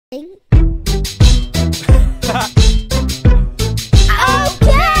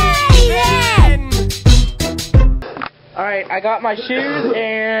I got my shoes,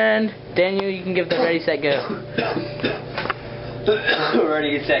 and Daniel, you can give the ready, set, go.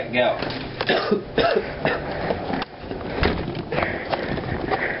 Ready, set, go.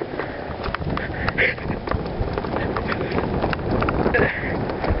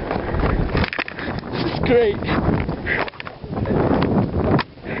 This is great.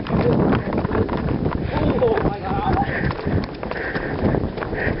 Oh my God.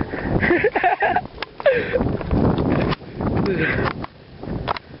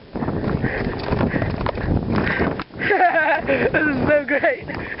 This is so great.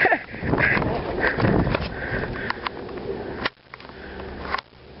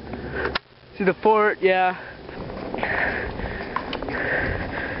 See the fort, yeah.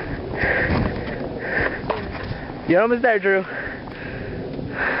 You're almost there, Drew.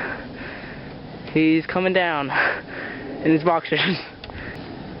 He's coming down in his boxers.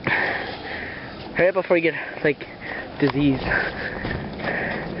 Hurry up before you get, like, disease.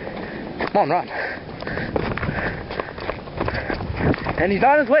 Come on, run. And he's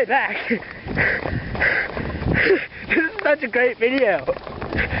on his way back. This is such a great video.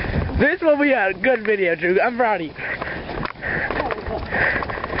 This will be a good video, Drew. I'm proud of you.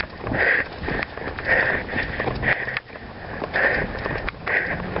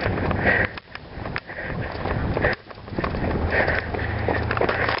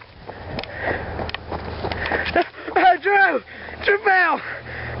 Drew! Drew fell!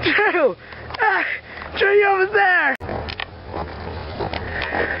 Drew! Drew, you almost there!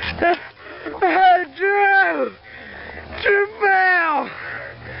 Drew! Drew fell!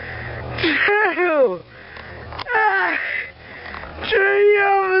 Drew! Drew, you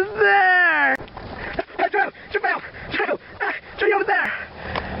almost there! Drew! Drew fell! Drew! Drew, you almost there!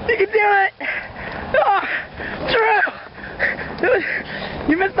 You can do it! Oh, Drew!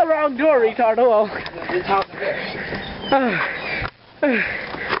 You missed the wrong door, retard. Oh well. This house is there.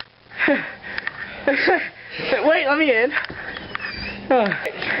 Wait, let me in.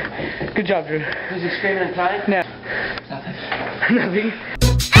 Good job, Drew. Was he screaming and crying? No. Nothing. Nothing.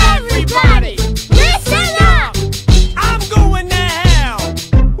 Everybody, listen up!